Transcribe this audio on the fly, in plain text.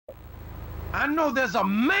I know there's a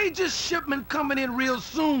major shipment coming in real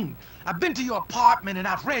soon. I've been to your apartment and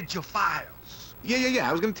I've read your files. Yeah.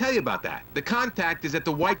 I was gonna tell you about that. The contact is at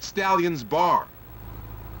the White Stallion's bar.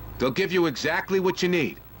 They'll give you exactly what you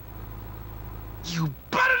need. You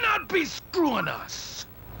better not be screwing us.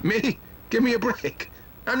 Me? Give me a break.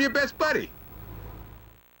 I'm your best buddy.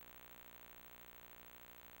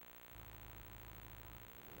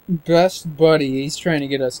 Best buddy. He's trying to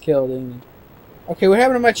get us killed, ain't he? Okay, what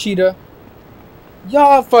happened to my cheetah?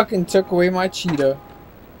 Y'all fucking took away my cheetah.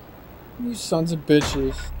 You sons of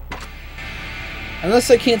bitches.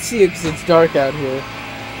 Unless I can't see it because it's dark out here.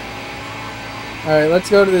 Alright, let's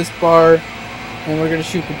go to this bar and we're gonna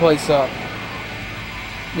shoot the place up.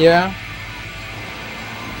 Yeah?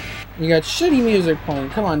 You got shitty music playing.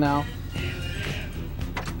 Come on now.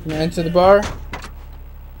 Gonna enter the bar?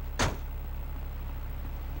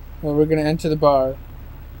 Well, we're gonna enter the bar.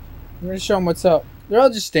 I'm gonna show them what's up. They're all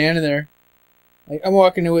just standing there. Like, I'm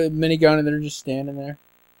walking in with a minigun and they're just standing there.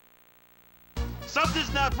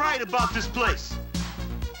 Something's not right about this place.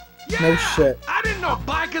 Yeah, No shit. I didn't know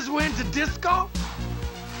bikers were into disco.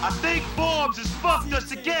 I think Forbes has fucked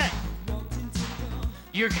us again.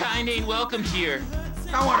 Your kind ain't welcome here.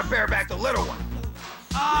 I want to bear back the little one.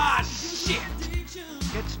 Ah, shit.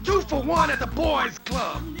 It's 2 for 1 at the boys'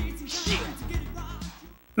 club. Shit.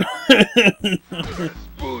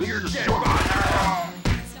 Ooh, you're dead.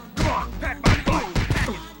 Come on, pack my bike.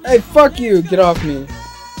 Hey, fuck you! Get off me.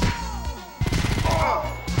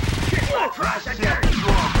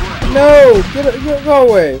 No! Go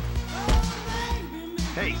away.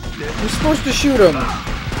 Hey, You're supposed to shoot him.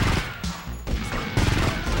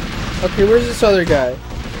 Okay, where's this other guy?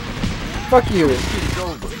 Fuck you.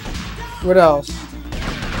 What else?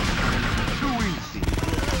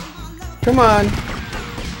 Come on.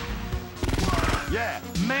 Yeah.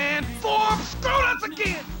 Man, Forbes screwed us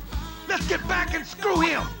again. Let's get back and screw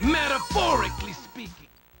him, metaphorically speaking.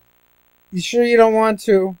 You sure you don't want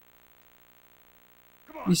to?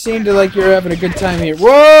 You seem to like you're having a good time here.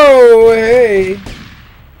 Whoa, hey.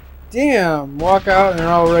 Damn, walk out and they're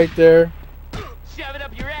all right there. Shove it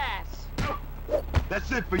up your ass.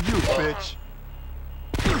 That's it for you, bitch.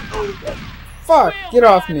 Fuck, Squeal, get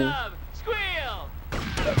off my me. love. Squeal.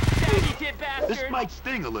 Shaggy kid bastard. This might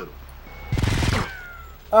sting a little.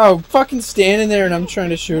 Oh, fucking standing there and I'm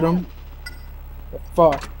trying to shoot him. The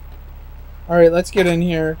fuck. Alright, let's get in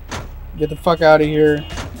here. Get the fuck out of here.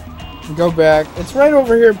 And go back. It's right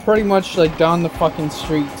over here pretty much like down the fucking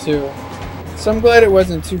street too. So I'm glad it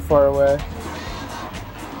wasn't too far away.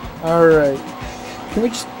 Alright. Can we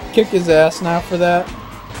just kick his ass now for that?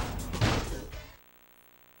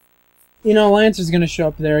 You know, Lance is gonna show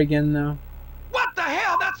up there again though. What the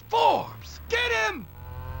hell? That's Forbes. Get him.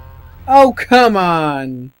 Oh, come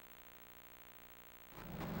on!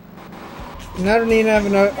 And I don't even have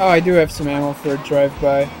enough. Oh, I do have some ammo for a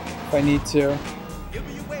drive-by if I need to.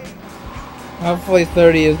 Hopefully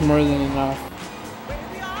 30 is more than enough.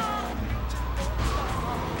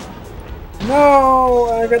 No!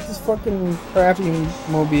 I got this fucking crappy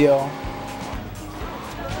mobile.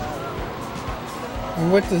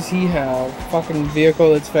 And what does he have? Fucking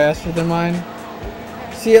vehicle that's faster than mine?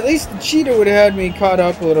 See, at least the cheetah would have had me caught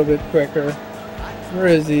up a little bit quicker. Where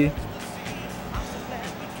is he?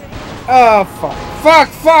 Oh, fuck.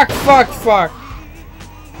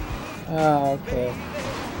 Oh, okay.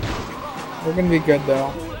 We're gonna be good,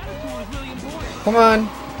 though. Come on.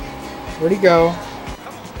 Where'd he go?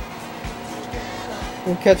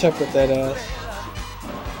 We'll catch up with that ass.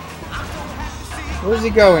 Where's he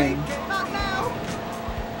going?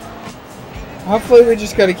 Hopefully we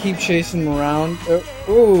just gotta keep chasing him around.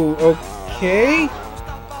 Ooh, okay.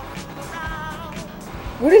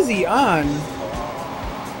 What is he on?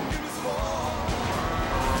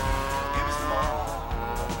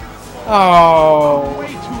 Oh,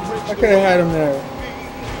 I could have had him there.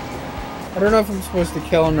 I don't know if I'm supposed to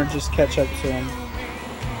kill him or just catch up to him.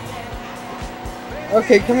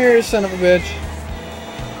 Okay, come here, you son of a bitch.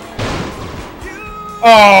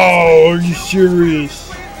 Oh, are you serious?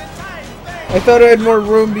 I thought I had more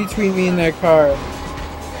room between me and that car.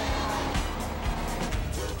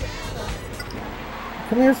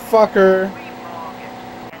 Come here, fucker.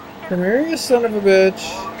 Come here, you son of a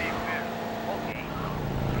bitch.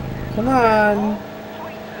 Come on.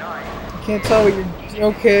 I can't tell what you're...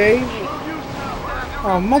 Okay.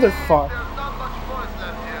 Oh, motherfucker.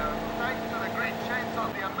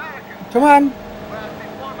 Come on.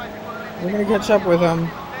 We're gonna catch up with him.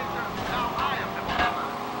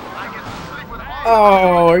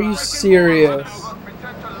 Oh, are you serious?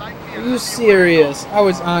 Are you serious? I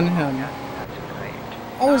was on him.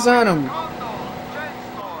 I was on him.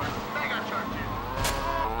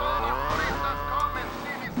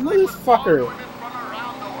 Motherfucker.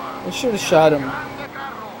 I should have shot him.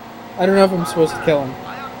 I don't know if I'm supposed to kill him.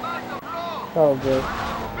 Probably.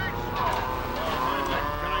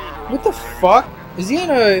 What the fuck? Is he on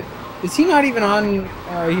a... Is he not even on...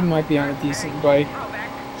 he might be on a decent bike.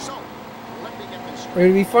 It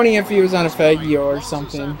would be funny if he was on a Faggio or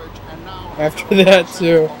something. After that,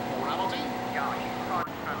 too.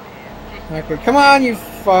 Okay, come on, you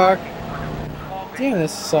fuck. Damn,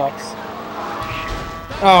 this sucks.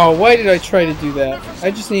 Oh, why did I try to do that?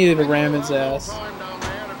 I just needed to ram his ass.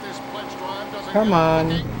 Come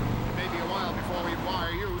on.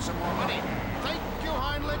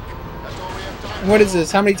 What is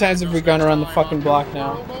this? How many times have we gone around the fucking block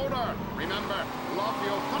now?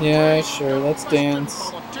 Yeah, sure, let's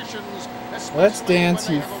dance. Let's dance,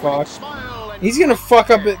 you fuck. He's gonna fuck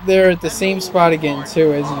up it there at the same spot again,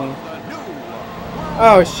 too, isn't he?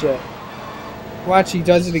 Oh, shit. Watch, he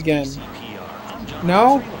does it again.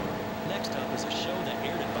 No?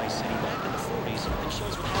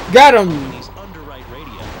 Got him!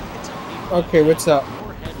 Okay, what's up?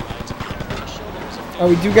 Oh,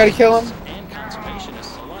 we do gotta kill him?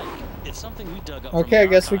 Okay, I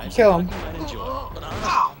guess we can kill him.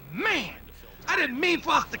 Oh, man! I didn't mean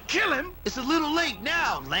for us to kill him! It's a little late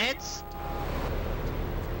now, Lance.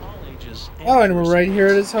 Oh, and we're right here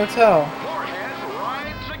at his hotel.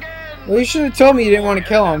 Well, you should have told me you didn't want to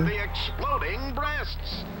kill him. Exploding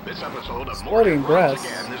breasts. This episode of Exploding breasts.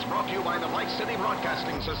 Again is brought to you by the Light City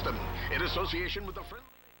Broadcasting System in association with the friend.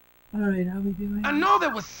 Alright, how we doing? I know there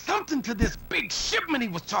was something to this big shipment he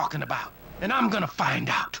was talking about, and I'm gonna find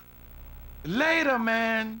out. Later,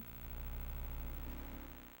 man.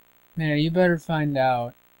 Man, you better find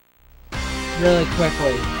out. Really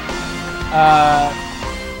quickly.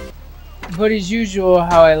 But as usual,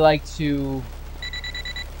 how I like to...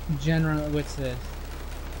 Generally, what's this?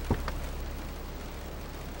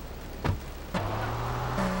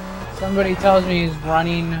 Somebody tells me he's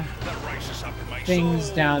running things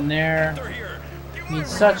down there. He's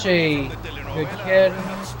such a good kid.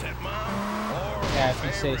 Yeah, if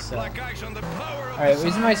you say so. Alright,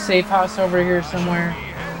 isn't my safe house over here somewhere?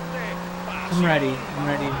 I'm ready. I'm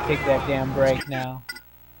ready to take that damn break now.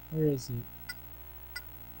 Where is he?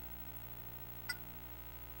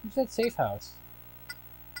 Where's that safe house?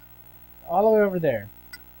 All the way over there.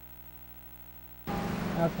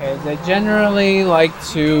 Okay, I generally like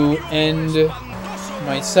to end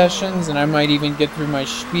my sessions, and I might even get through my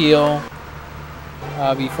spiel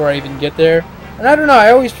before I even get there. And I don't know,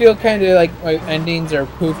 I always feel kind of like my endings are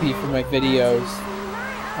poofy for my videos.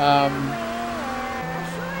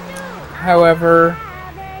 However,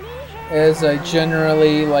 as I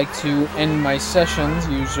generally like to end my sessions,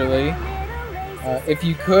 usually, if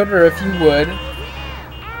you could or if you would,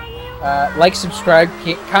 like, subscribe,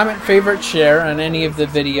 comment, favorite, share on any of the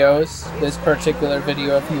videos, this particular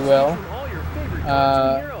video if you will.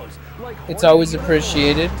 It's always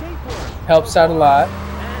appreciated, helps out a lot,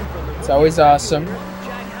 it's always awesome.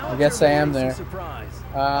 I guess I am there.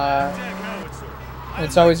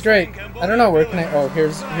 It's always great. I don't know, where can I... Oh,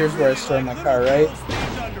 here's where I store my car, right?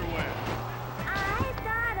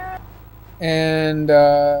 And,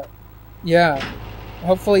 yeah.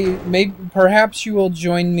 Hopefully, perhaps you will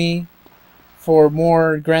join me for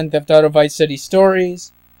more Grand Theft Auto Vice City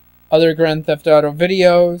stories, other Grand Theft Auto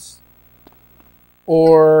videos,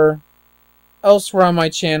 or elsewhere on my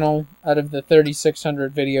channel out of the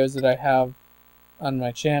 3,600 videos that I have on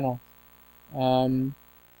my channel. And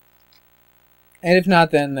if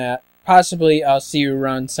not, then that. Possibly I'll see you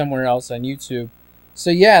around somewhere else on YouTube. So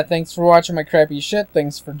yeah, thanks for watching my crappy shit.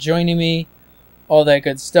 Thanks for joining me. All that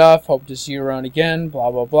good stuff. Hope to see you around again.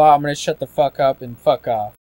 Blah, blah, blah. I'm gonna shut the fuck up and fuck off.